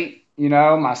great.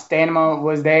 My stamina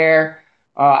was there.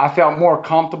 I felt more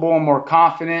comfortable and more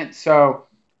confident. So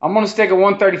I'm gonna stick at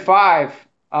 135.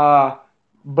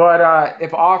 But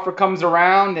if an offer comes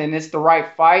around and it's the right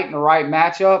fight and the right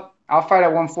matchup, I'll fight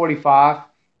at 145.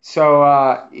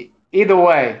 So either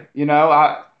way,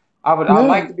 I'd Yeah.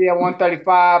 like to be at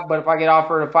 135, but if I get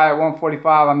offered a fight at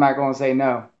 145, I'm not going to say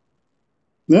no.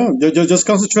 Yeah. Just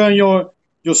concentrate on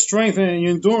your strength and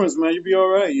your endurance, man. You'll be all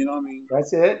right. You know what I mean?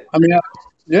 That's it. I mean,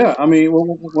 yeah. I mean,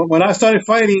 when I started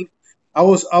fighting, I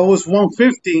was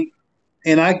 150,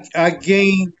 and I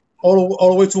gained all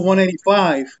the way to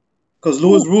 185 because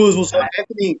Louis Ruiz was like,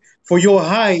 Anthony, for your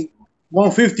height,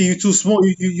 150, you too small,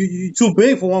 you too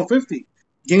big for 150.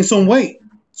 Gain some weight.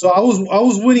 So I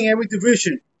was winning every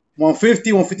division: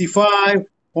 150, 155,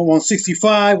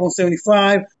 165,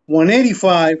 175,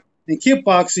 185 in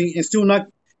kickboxing, and still not.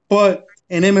 But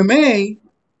in MMA,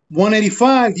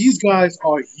 185, these guys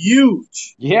are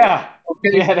huge. Yeah.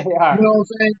 Okay, Yeah, they you know are. what I'm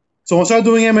saying? So when I started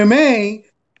doing MMA,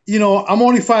 I'm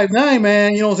only 5'9",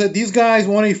 man. You know what I'm saying? These guys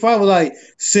 185 were like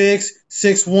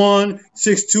 6'1",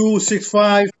 6'2",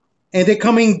 6'5", and they're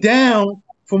coming down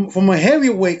from a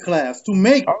heavyweight class to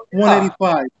make Oh, yeah.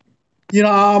 185.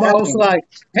 I was Definitely. like,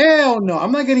 hell no,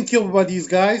 I'm not getting killed by these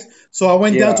guys. So I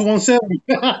went down Yeah. to 170.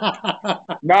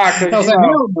 Nah, I because, was like,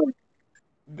 hell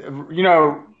no.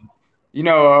 you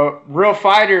know, real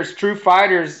fighters, true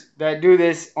fighters that do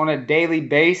this on a daily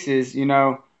basis,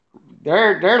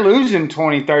 they're losing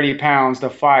 20, 30 pounds to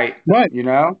fight, Right, you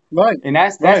know? right, And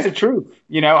that's right. the truth.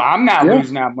 I'm not Yeah,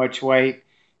 losing that much weight,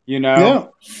 you yeah.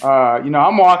 know.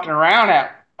 I'm walking around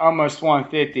at almost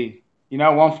 150,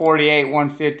 148,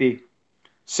 150.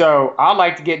 So I'd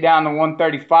like to get down to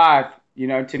 135.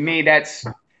 To me that's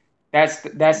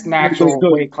That's natural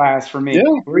good. weight class for Yeah, me.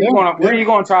 yeah, Where yeah. you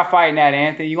gonna try fighting at,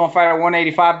 Anthony? You gonna fight at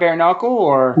 185 bare knuckle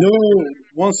or No,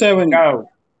 170. no?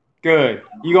 Good.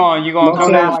 You gonna come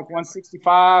Don't down 170. ask. like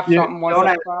 165, Yeah, something Don't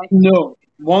ask. 175? no,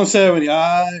 170.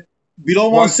 Below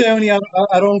One 170,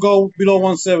 I don't go below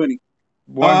 170. You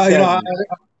know,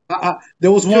 170.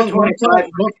 there was one time 225.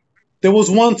 there was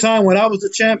one time when I was the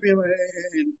champion,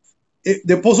 and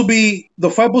they're supposed to be the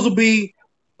fight supposed to be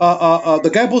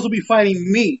the guy supposed to be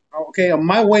fighting me, okay, on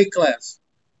my weight class.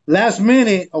 Last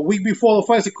minute, a week before the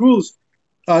fight to Cruz,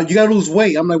 you gotta lose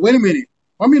weight. I'm like, wait a minute,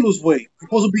 let me lose weight. You're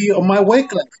supposed to be on my weight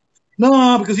class.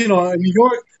 No, because in New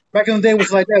York back in the day it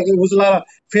was like that. There was a lot of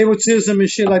favoritism and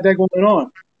shit like that going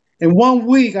on. In 1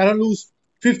 week, I had to lose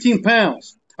 15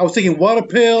 pounds. I was taking water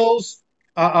pills,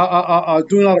 doing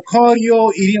a lot of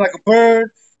cardio, eating like a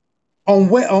bird.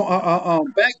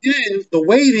 Back then, the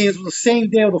weigh-ins was the same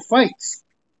day of the fights.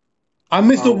 I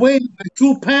missed the Oh. weight by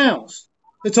 2 pounds.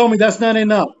 They told me that's not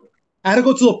enough. I had to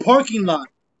go to the parking lot.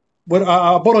 But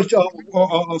I bought a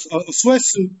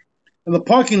sweatsuit in the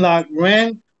parking lot,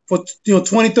 ran for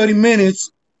 20, 30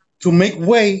 minutes to make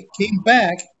weight, came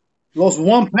back, lost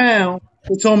 1 pound.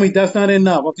 They told me that's not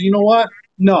enough. I said, you know what?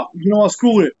 No, you know what?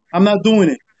 Screw it. I'm not doing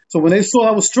it. So when they saw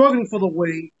I was struggling for the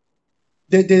weight,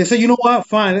 they said, you know what?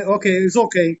 Fine. Okay, it's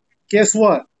okay. Guess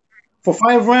what? For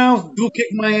 5 rounds, do kick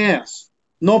my ass.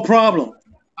 No problem.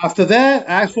 After that,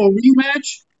 I asked for a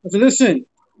rematch. I said, listen,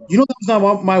 you know that's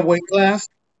not my weight class.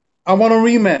 I want a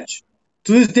rematch.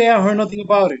 To this day, I heard nothing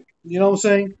about it. You know what I'm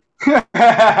saying? You know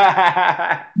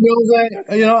what I'm saying?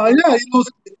 Yeah.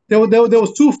 There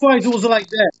was two fights. It was like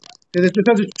that. They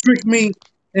tried to trick me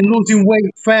and losing weight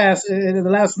fast in the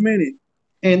last minute,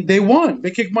 and they won.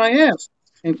 They kicked my ass,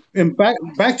 and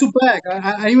back to back.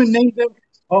 I even named them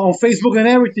on Facebook and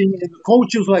everything. And the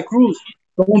coach was like, "Cruz,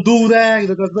 don't do that.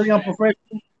 That's very unprofessional."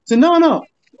 I said, "No, no.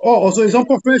 Oh, so it's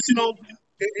unprofessional.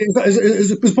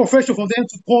 It's professional for them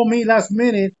to call me last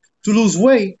minute to lose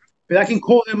weight, but I can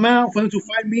call them out for them to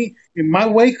fight me in my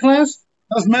weight class.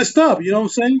 That's messed up. You know what I'm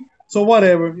saying? So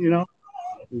whatever.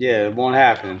 Yeah, it won't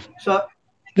happen. So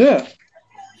Yeah.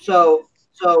 so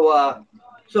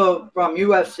so from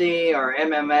UFC or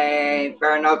MMA,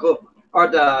 bare knuckle, are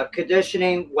the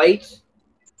conditioning weights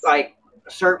like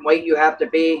a certain weight you have to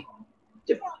be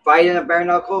to fight in a bare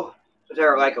knuckle? Is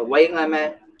there like a weight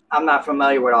limit? I'm not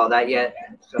familiar with all that yet.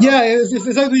 So Yeah, it's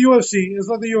like the UFC. It's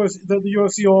like the UFC, the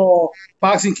UFC or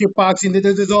boxing, kickboxing.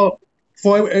 There's a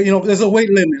for there's a weight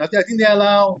limit. I think they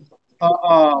allow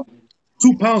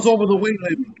 2 pounds over the weight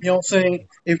limit. You know what I'm saying?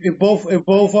 If both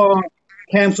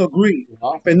camps agree,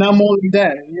 but not more than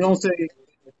that. You know what I'm saying?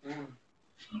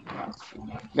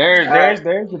 There's all right. there's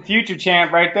there's the future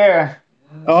champ right there.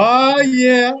 Oh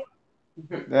yeah.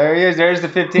 There he is. There's the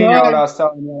All 15-year-old I right. was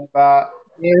telling you about.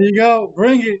 There you go.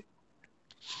 Bring it.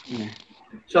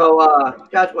 So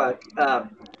Joshua,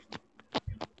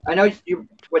 I know you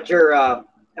with your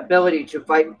ability to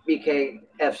fight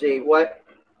BKFC.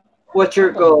 What's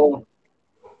your goal?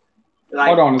 Hold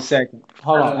Like, on a second.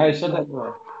 Hold on. Hey, shut that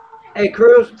door. hey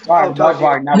Cruz. Sorry, Oh, talk dog's to you.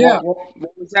 barking. Now, Yeah.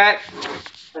 what was that?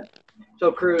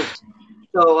 So Cruz.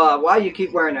 So why you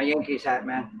keep wearing a Yankees hat,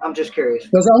 man? I'm just curious.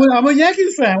 Because I'm a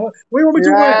Yankees fan. What do you want me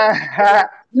to wear? Yeah.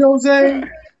 You know what I'm saying?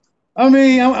 I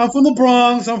mean, I'm from the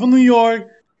Bronx. I'm from New York.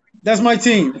 That's my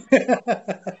team.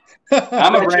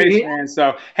 I'm a Bet you Braves he, fan,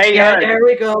 so hey, yeah, there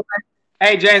we go.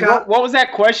 hey, James, what Shot, what was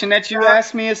that question that you shot.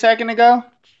 asked me a second ago?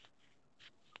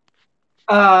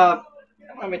 Uh,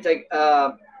 let me think.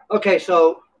 Okay,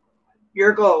 so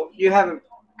your goal. You haven't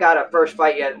got a first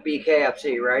fight yet at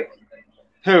BKFC, right?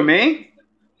 Who, me?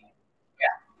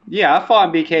 Yeah, I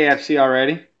fought in BKFC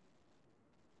already.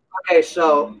 Okay,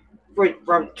 so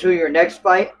from to your next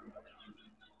fight,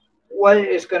 what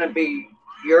is going to be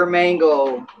your main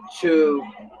goal to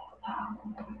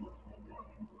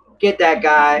get that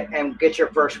guy and get your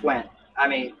first win? I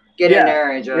mean, get in Yeah,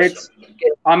 there and just it's.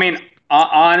 get. I mean,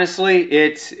 honestly,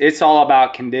 it's all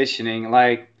about conditioning.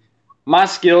 Like my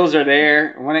skills are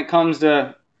there when it comes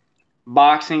to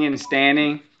boxing and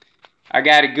standing. I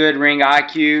got a good ring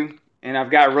IQ and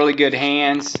I've got really good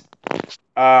hands.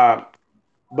 Uh,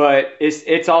 but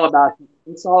it's all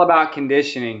about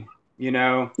conditioning. You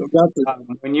know, So that's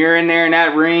it. when you're in there in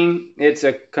that ring, it's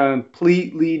a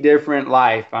completely different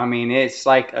life. I mean, it's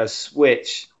like a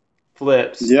switch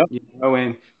flips. Yep.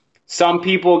 And some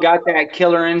people got that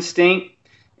killer instinct,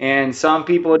 And some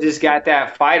people just got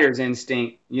that fighter's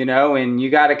instinct, you know, and you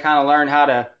got to kind of learn how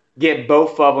to get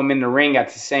both of them in the ring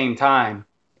at the same time.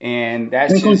 And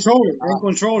that's And just, control it. And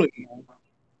control it.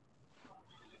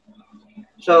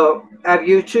 So, have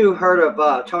you two heard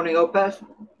of Tony Lopez?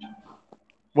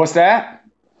 what's that?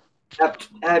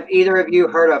 Have either of you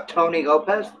heard of Tony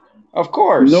Lopez? Of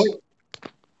course. Nope.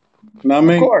 Not Of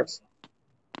me. course.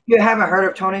 You haven't heard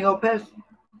of Tony Lopez?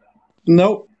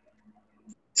 Nope.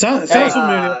 Sounds Hey,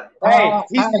 familiar. hey,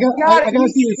 I gotta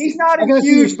see his. he's not I a gotta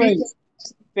see his huge face.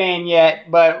 fan yet,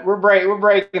 but we're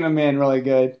breaking him in really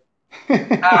good.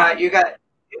 You got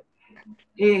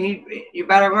you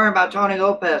better learn about Tony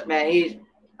Lopez, man.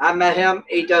 I met him.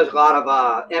 He does a lot of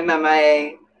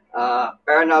MMA,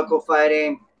 bare knuckle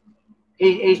fighting.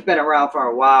 He's been around for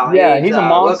a while. Yeah, he's a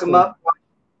Look him monster. up.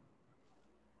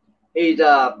 He's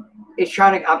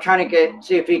trying to. I'm trying to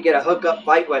see if he can get a hookup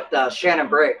fight with Shannon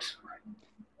Briggs.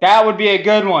 That would be a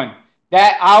good one.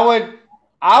 That I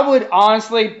would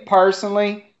honestly,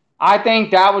 personally, I think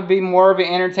that would be more of an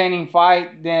entertaining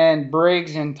fight than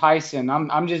Briggs and Tyson.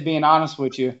 I'm just being honest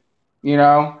with you. You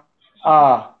know,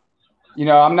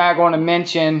 I'm not going to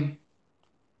mention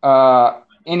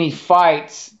any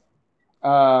fights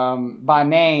by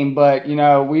name, but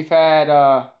we've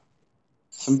had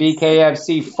some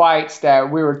BKFC fights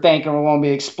that we were thinking were going to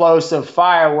be explosive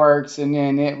fireworks, and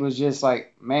then it was just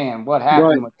like, man, what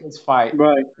happened with this fight?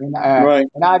 Right. And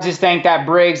I just think that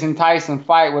Briggs and Tyson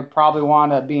fight would probably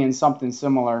wind up being something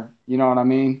similar. You know what I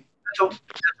mean? That's a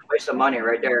waste of money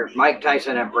right there, Mike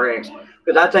Tyson and Briggs.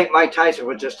 Because I think Mike Tyson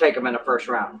would just take him in the first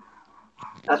round.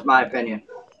 That's my opinion.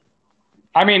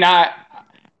 I mean,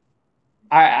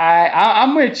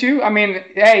 I'm with you. I mean,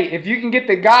 hey, if you can get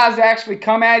the guys to actually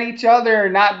come at each other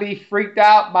and not be freaked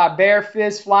out by bare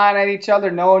fists flying at each other,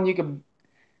 knowing you can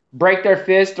break their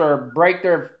fist or break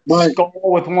their skull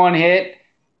with one hit.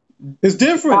 It's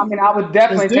different. I mean, I would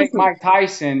definitely take Mike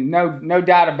Tyson, no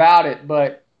doubt about it.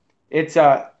 But it's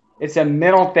a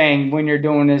mental thing when you're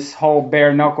doing this whole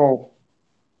bare knuckle.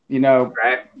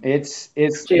 Right. It's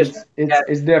different.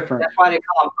 That's why they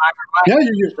call him Iron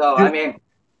Mike. I mean,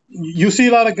 you see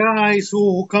a lot of guys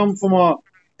who come from a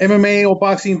MMA or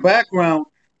boxing background,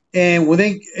 and when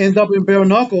they end up in bare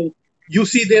knuckle, you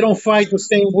see they don't fight the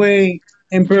same way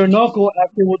in bare knuckle as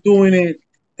they were doing it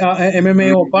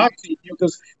MMA or boxing,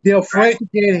 because they're afraid to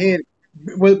get hit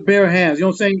with bare hands. You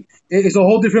know what I'm saying? It's a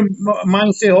whole different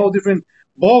mindset, a whole different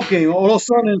ball game. All of a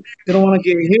sudden, they don't want to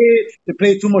get hit. They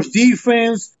play too much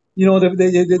defense.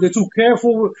 They're too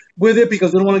careful with it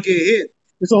because they don't want to get hit.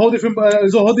 It's a whole different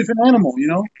animal.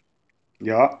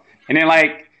 Yeah, and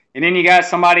then you got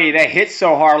somebody that hits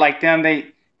so hard like them,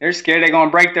 they're scared they're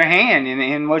gonna break their hand,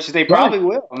 and which they probably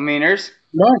will. I mean, there's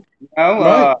hand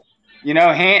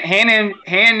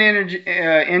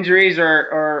injuries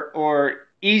are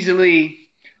easily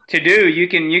to do. You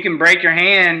can break your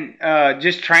hand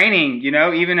just training.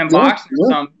 Even in boxing,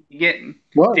 you get to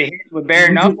hit with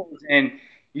bare knuckles and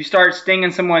you start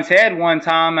stinging someone's head one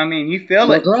time. I mean, you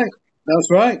feel it. That's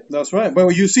right. But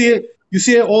you see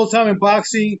it all the time in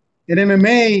boxing and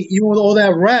MMA. Even with all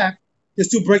that rap, they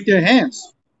still break their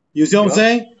hands. You see what I'm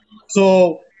saying?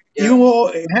 So even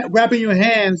with wrapping your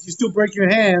hands, you still break your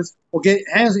hands or get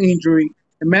hands injury.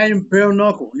 Imagine bare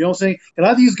knuckle. You know what I'm saying? A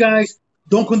lot of these guys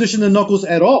don't condition their knuckles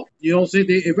at all. You know what I'm saying?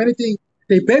 If anything,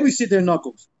 they babysit their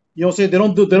knuckles. You know what I'm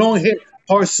saying? They don't hit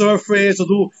hard surface or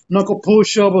do knuckle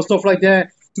push up or stuff like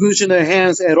that to condition their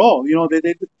hands at all.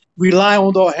 They rely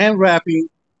on the hand wrapping,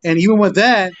 and even with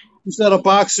that, instead of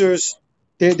boxers,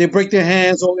 they break their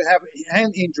hands or have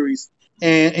hand injuries,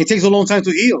 and it takes a long time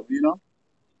to heal.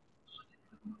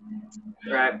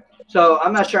 Right. So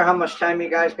I'm not sure how much time you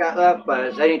guys got left, but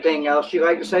is anything else you'd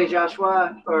like to say,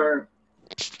 Joshua, or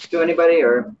to anybody?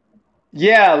 Or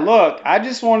yeah, look, I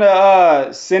just want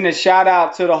to send a shout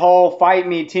out to the whole Fight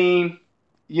Me team.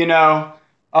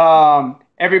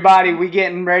 Everybody, we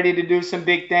getting ready to do some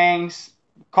big things.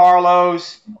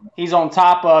 Carlos, he's on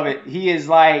top of it. He is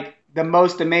like the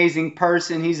most amazing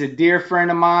person. He's a dear friend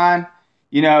of mine.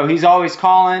 He's always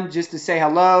calling just to say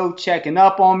hello, checking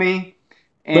up on me.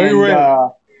 And,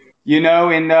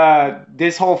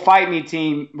 this whole Fight Me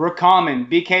team, we're coming.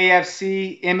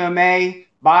 BKFC, MMA,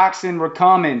 boxing, we're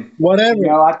coming.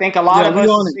 Whatever. I think a lot of us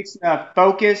are fixing to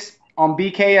focus on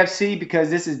BKFC because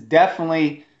this is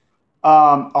definitely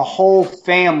a whole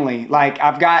family. Like,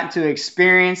 I've gotten to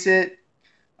experience it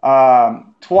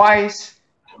twice,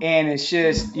 and it's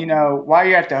just, while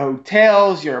you're at the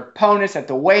hotels, your opponents at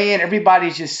the weigh-in,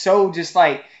 everybody's just so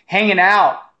like hanging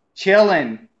out,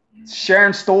 chilling,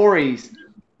 sharing stories.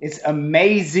 It's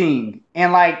amazing.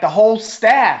 And like the whole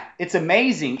staff, it's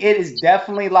amazing. It is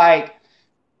definitely like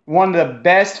one of the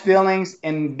best feelings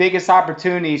and biggest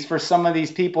opportunities for some of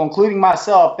these people, including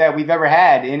myself, that we've ever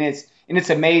had. And it's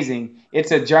amazing.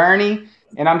 It's a journey,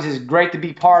 and I'm just great to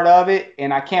be part of it.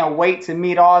 And I can't wait to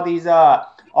meet all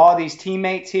these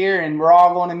teammates here, and we're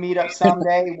all going to meet up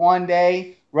someday, one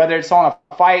day, whether it's on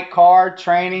a fight card,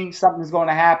 training, something's going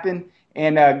to happen.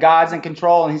 And God's in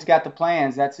control, and He's got the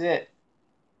plans. That's it.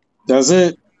 That's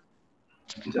it.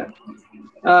 All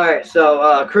right,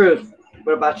 so Cruz,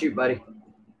 what about you, buddy?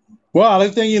 Well, I like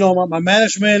to think, my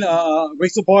management,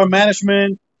 Rachel Bar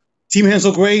management, Team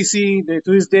Hansel Gracie, they,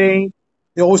 to this day,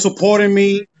 they always supporting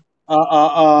me.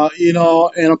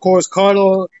 And of course,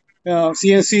 Carlo,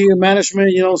 CNC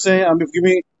management, you know what I'm saying? I mean, give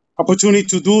me opportunity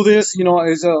to do this,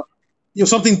 is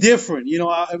something different. In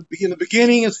the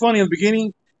beginning, it's funny. In the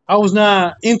beginning, I was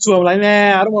not into it. I'm like,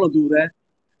 nah, I don't want to do that.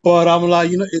 But I'm like,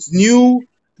 it's new.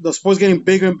 The sport's getting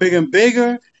bigger and bigger and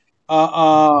bigger.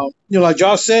 Like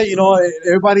Josh said,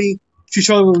 everybody treats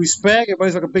each other with respect.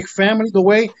 Everybody's like a big family, the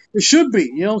way it should be.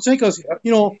 You know what I'm saying? Because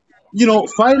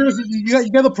fighters,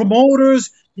 you got the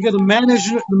promoters, you got the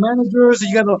managers,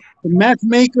 you got the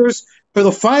matchmakers. But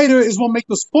the fighter is what make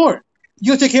the sport.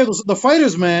 You gotta take care of the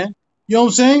fighters, man. You know what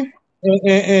I'm saying?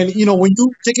 And when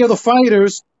you take care of the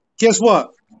fighters, guess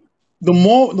what? The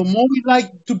more we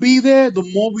like to be there, the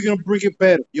more we're gonna bring it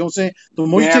better. You know what I'm saying? The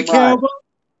more you take care of us,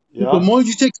 the more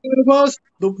you take care of us,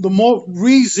 the more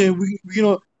reason we're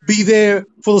gonna be there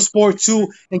for the sport too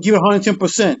and give it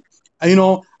 110%. I'm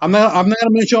not gonna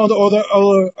mention all the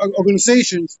other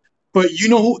organizations, but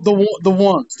who the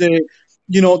ones that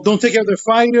don't take care of their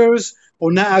fighters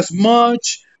or not as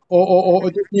much or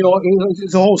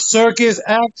it's a whole circus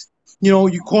act.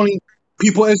 You calling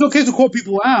people. It's okay to call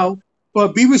people out,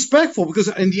 but be respectful, because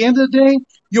in the end of the day,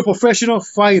 you're a professional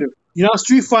fighter. You're not a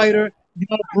street fighter. You're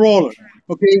not a brawler.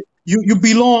 Okay, you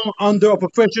belong under a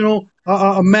professional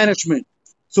management.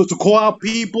 So to call out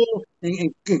people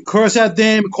and curse at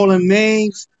them, call them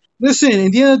names. Listen,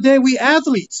 in the end of the day, we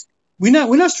athletes. We're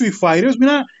not street fighters. We're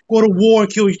not go to war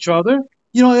and kill each other.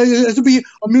 It has to be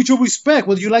a mutual respect,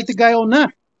 whether you like the guy or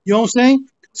not. You know what I'm saying?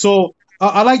 So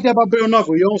I like that about bare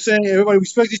knuckle. You know what I'm saying? Everybody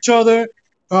respects each other.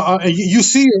 And you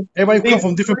see it. Everybody come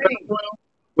from different backgrounds,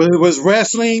 whether it was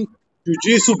wrestling,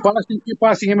 jiu-jitsu, boxing,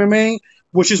 kickboxing, MMA,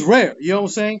 which is rare. You know what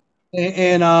I'm saying?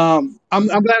 And I'm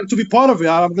glad to be part of it.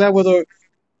 I'm glad whether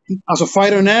as a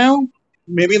fighter now,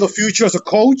 maybe in the future as a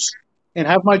coach, and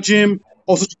have my gym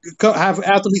also have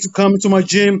athletes who come into my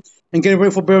gym and get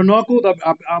ready for bare knuckle.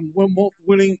 I'm more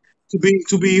willing to be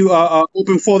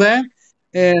open for that.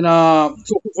 And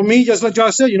so for me, just like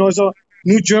Josh said, it's a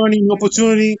new journey, new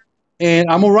opportunity, and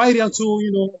I'm gonna ride it until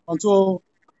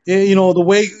the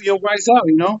way rides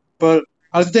out. But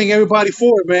I thank everybody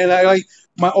for it, man. I like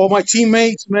all my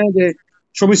teammates, man. They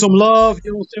show me some love,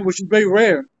 you know what I'm saying, which is very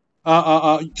rare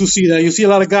to see that. You see a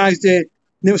lot of guys that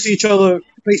never see each other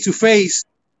face to face.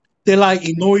 They like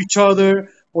ignore each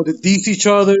other, or they diss each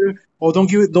other, or don't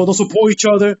support each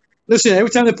other. Listen, every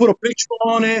time they put a picture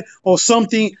on it or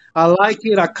something, I like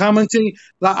it. I comment it.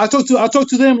 Like I talk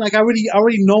to them like I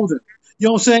already know them. You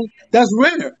know what I'm saying? That's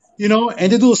rare,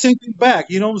 and they do the same thing back.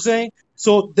 You know what I'm saying?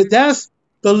 So that's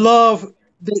the love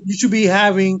that you should be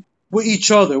having with each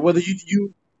other, whether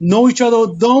you know each other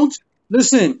or don't.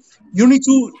 Listen, you need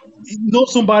to know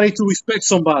somebody to respect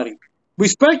somebody.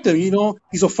 Respect him.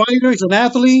 He's a fighter. He's an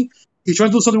athlete. He's trying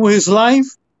to do something with his life.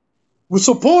 We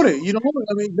support it.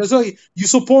 I mean, that's why you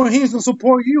support him, he's gonna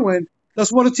support you, and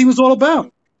that's what the team is all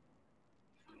about.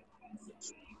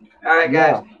 All right,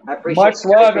 guys. I appreciate Much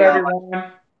love,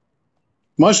 everyone.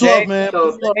 Much love, man.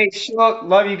 Hey, Shook,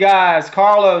 love you guys.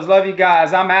 Carlos, love you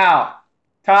guys. I'm out.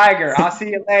 Tiger, I'll see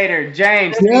you later.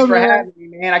 James, thanks for having me,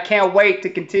 man. I can't wait to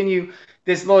continue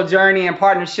this little journey and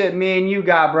partnership me and you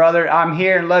got, brother. I'm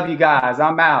here and love you guys.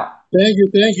 I'm out.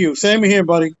 Thank you. Same here,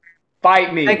 buddy.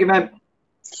 Fight me. Thank you, man.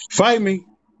 Fight me.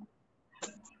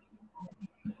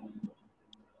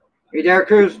 You there,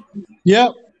 Cruz?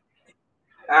 Yep.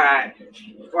 All right.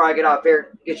 Before I get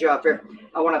you off here,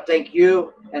 I want to thank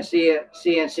you and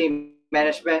CNC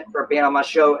management for being on my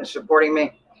show and supporting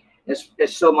me.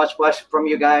 It's so much blessing from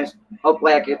you guys.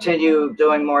 Hopefully, I continue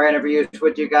doing more interviews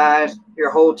with you guys,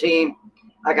 your whole team.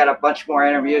 I got a bunch more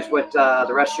interviews with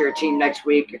the rest of your team next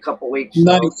week, a couple weeks.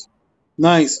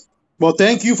 Nice. Well,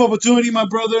 thank you for the opportunity, my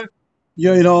brother.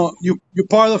 You're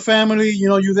part of the family.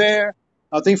 You're there.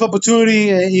 Thanks for the opportunity,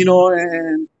 and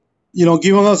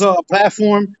giving us a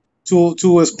platform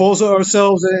to expose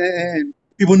ourselves and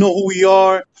people know who we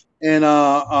are. And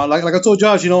like I told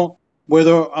Josh,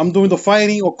 whether I'm doing the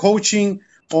fighting or coaching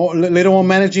or later on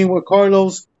managing with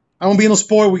Carlos, I'm gonna be in the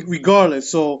sport regardless.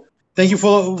 So thank you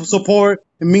for the support.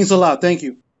 It means a lot. Thank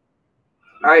you.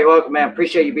 All right, welcome, man.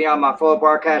 Appreciate you being on my full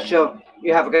broadcast show.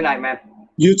 You have a good night, man.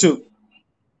 You too.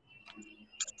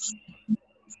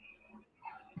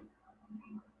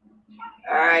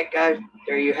 All right, guys.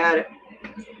 There you had it.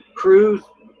 Cruz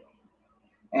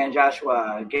and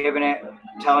Joshua giving it,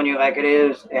 telling you like it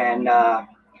is, and how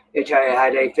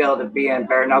they feel to be in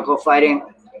bare knuckle fighting.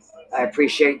 I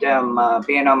appreciate them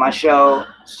being on my show,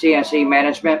 CNC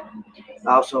Management.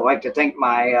 I also like to thank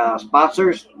my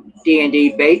sponsors,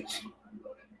 D&D Baits.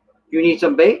 You need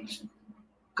some baits?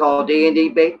 Call D&D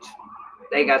Baits.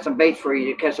 They got some baits for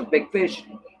you to catch some big fish.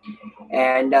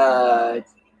 And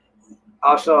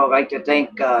also, I'd like to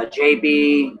thank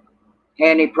JB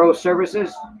Handy Pro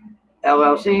Services,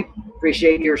 LLC.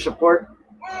 Appreciate your support,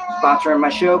 sponsoring my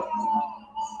show.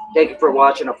 Thank you for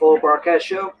watching a full broadcast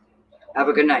show. Have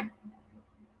a good night.